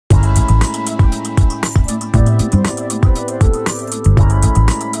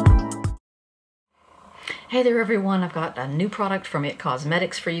Hey there everyone, I've got a new product from It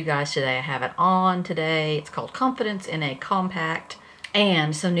Cosmetics for you guys today. I have it on today. It's called Confidence in a Compact.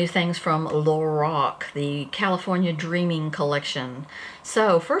 And some new things from Lorac, the California Dreaming Collection.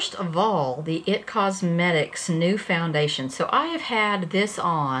 So first of all, the It Cosmetics new foundation. So I have had this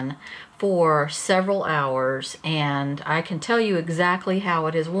on for several hours and I can tell you exactly how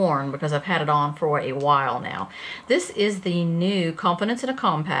it is worn because I've had it on for a while now. This is the new Confidence in a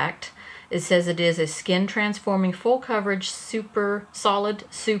Compact. It says it is a skin transforming full coverage super solid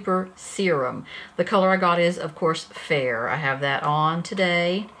super serum. The color I got is of course fair. I have that on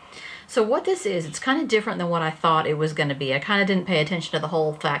today. So what this is, it's kind of different than what I thought it was going to be. I kind of didn't pay attention to the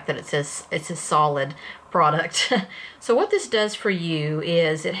whole fact that it says it's a solid product. So what this does for you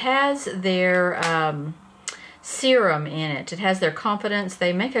is it has their serum in it. It has their Confidence.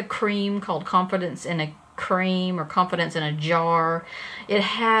 They make a cream called Confidence in a Cream or Confidence in a Jar. It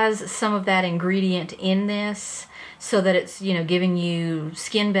has some of that ingredient in this so that it's, you know, giving you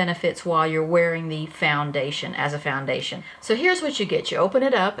skin benefits while you're wearing the foundation as a foundation. So here's what you get. You open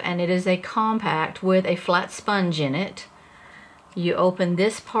it up and it is a compact with a flat sponge in it. You open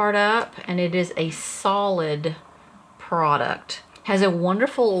this part up and it is a solid product. Has a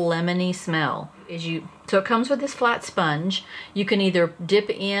wonderful lemony smell. So it comes with this flat sponge. You can either dip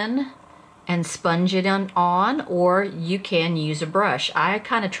in and sponge it on, or you can use a brush. I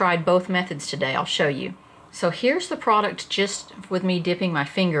kind of tried both methods today. I'll show you. So here's the product just with me dipping my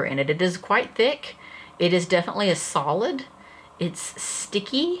finger in it. It is quite thick. It is definitely a solid. It's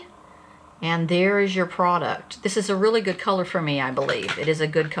sticky. And there is your product. This is a really good color for me, I believe. It is a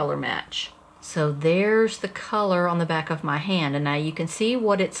good color match. So there's the color on the back of my hand. And now you can see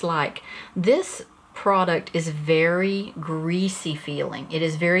what it's like. This product is very greasy feeling. It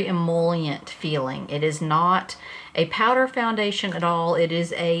is very emollient feeling. It is not a powder foundation at all. It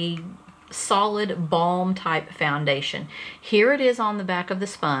is a solid balm type foundation. Here it is on the back of the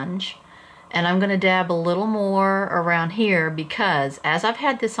sponge, and I'm going to dab a little more around here because as I've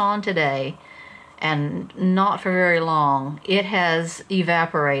had this on today and not for very long, it has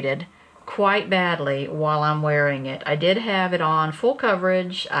evaporated quite badly while I'm wearing it. I did have it on full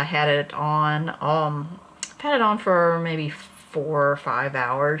coverage. I had it on, I've had it on for maybe 4 or 5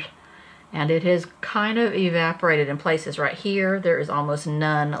 hours, and it has kind of evaporated in places. Right here, there is almost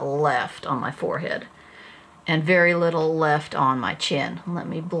none left on my forehead, and very little left on my chin. Let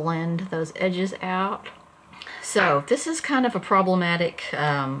me blend those edges out. So this is kind of a problematic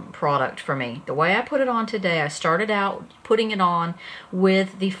product for me. The way I put it on today, I started out putting it on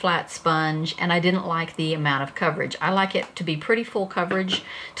with the flat sponge, and I didn't like the amount of coverage. I like it to be pretty full coverage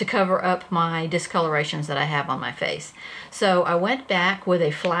to cover up my discolorations that I have on my face. So I went back with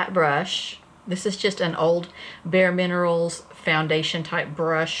a flat brush. This is just an old Bare Minerals foundation type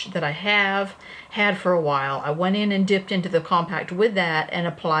brush that I have had for a while. I went in and dipped into the compact with that and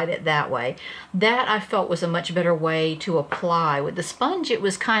applied it that way. That I felt was a much better way to apply. With the sponge, it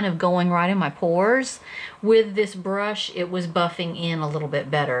was kind of going right in my pores. With this brush, it was buffing in a little bit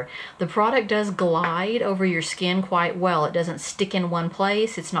better. The product does glide over your skin quite well. It doesn't stick in one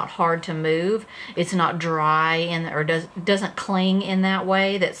place. It's not hard to move. It's not dry or doesn't cling in that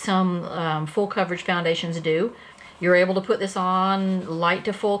way that some full coverage foundations do. You're able to put this on light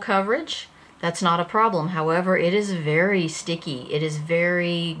to full coverage. That's not a problem. However, it is very sticky. It is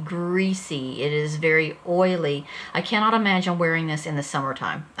very greasy. It is very oily. I cannot imagine wearing this in the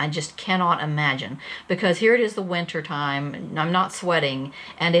summertime. I just cannot imagine. Because here it is the winter time. I'm not sweating.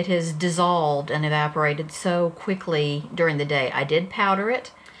 And it has dissolved and evaporated so quickly during the day. I did powder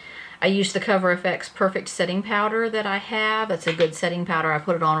it. I used the Cover FX Perfect Setting Powder that I have. It's a good setting powder. I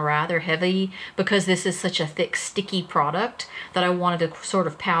put it on rather heavy because this is such a thick, sticky product that I wanted to sort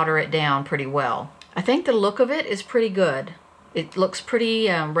of powder it down pretty well. I think the look of it is pretty good. It looks pretty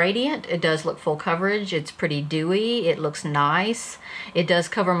radiant. It does look full coverage. It's pretty dewy. It looks nice. It does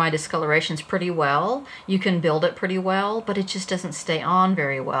cover my discolorations pretty well. You can build it pretty well, but it just doesn't stay on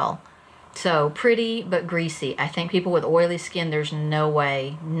very well. So pretty but greasy. I think people with oily skin, there's no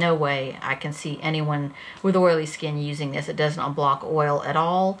way I can see anyone with oily skin using this. It does not block oil at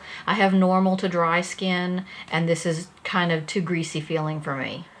all. I have normal to dry skin, and this is kind of too greasy feeling for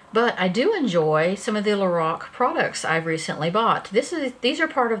me. But I do enjoy some of the Lorac products I've recently bought. These are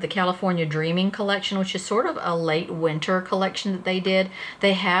part of the California Dreaming collection, which is sort of a late winter collection that they did.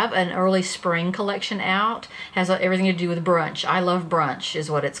 They have an early spring collection out. Has everything to do with brunch. I love brunch is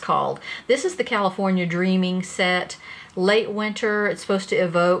what it's called. This is the California Dreaming set. late winter. It's supposed to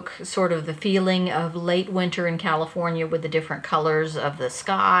evoke sort of the feeling of late winter in California with the different colors of the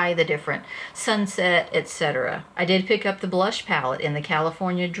sky, the different sunset, etc. I did pick up the blush palette in the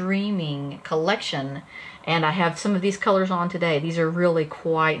California Dreaming collection, And I have some of these colors on today. These are really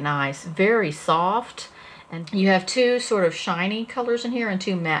quite nice. Very soft. And you have two sort of shiny colors in here and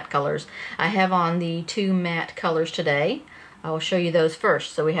two matte colors. I have on the two matte colors today. I will show you those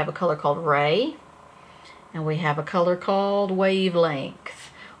first. So we have a color called Ray, and we have a color called Wavelength.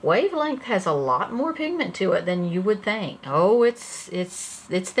 Wavelength has a lot more pigment to it than you would think. Oh, it's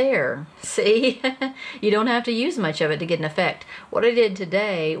there. See? You don't have to use much of it to get an effect. What I did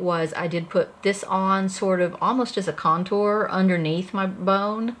today was I did put this on sort of almost as a contour underneath my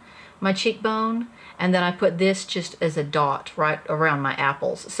bone, my cheekbone, and then I put this just as a dot right around my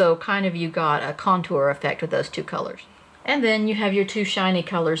apples. So kind of you got a contour effect with those two colors. And then you have your two shiny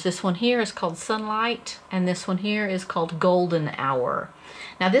colors. This one here is called Sunlight, and this one here is called Golden Hour.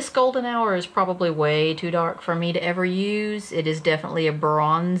 Now this Golden Hour is probably way too dark for me to ever use. It is definitely a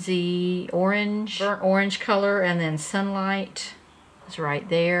bronzy orange, burnt orange color, and then Sunlight is right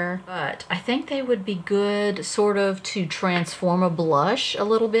there. But I think they would be good sort of to transform a blush a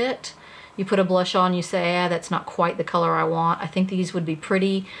little bit. You put a blush on, you say, ah, that's not quite the color I want. I think these would be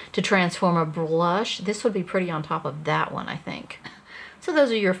pretty to transform a blush. This would be pretty on top of that one, I think. So those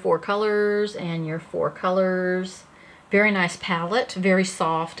are your four colors and your four colors. Very nice palette, very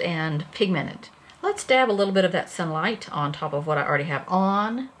soft and pigmented. Let's dab a little bit of that Sunlight on top of what I already have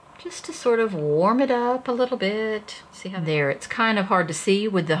on, just to sort of warm it up a little bit. See how there, it's kind of hard to see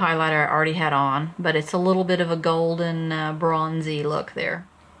with the highlighter I already had on, but it's a little bit of a golden bronzy look there.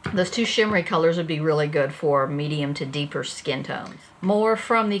 Those two shimmery colors would be really good for medium to deeper skin tones. More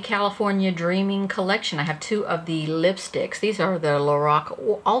from the California Dreaming collection. I have two of the lipsticks. These are the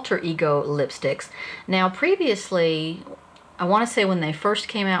Lorac Alter Ego lipsticks. Now previously, I want to say when they first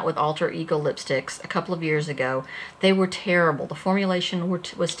came out with Alter Ego lipsticks a couple of years ago, they were terrible. The formulation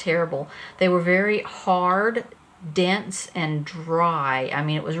was terrible. They were very hard, dense, and dry. I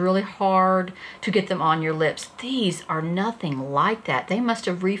mean, it was really hard to get them on your lips. These are nothing like that. They must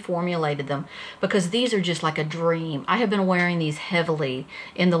have reformulated them, because these are just like a dream. I have been wearing these heavily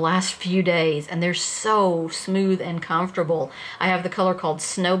in the last few days, and they're so smooth and comfortable. I have the color called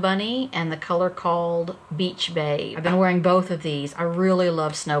Snow Bunny and the color called Beach Babe. I've been wearing both of these. I really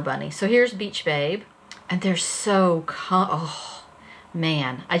love Snow Bunny. So here's Beach Babe, and they're so oh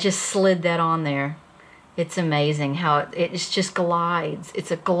man, I just slid that on there. It's amazing how it just glides.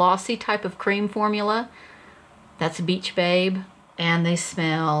 It's a glossy type of cream formula. That's Beach Babe. And they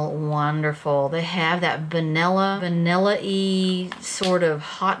smell wonderful. They have that vanilla-y sort of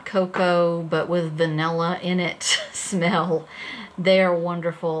hot cocoa, but with vanilla in it smell. They're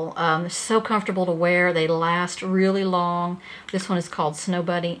wonderful. So comfortable to wear. They last really long. This one is called Snow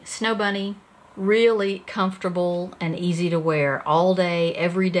Bunny. Snow Bunny. Really comfortable and easy to wear. All day,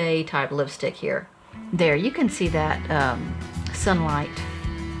 every day type lipstick here. There, you can see that Sunlight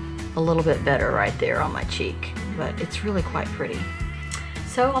a little bit better right there on my cheek, but it's really quite pretty.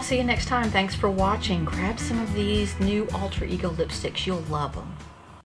 So I'll see you next time. Thanks for watching. Grab some of these new Alter Ego lipsticks. You'll love them.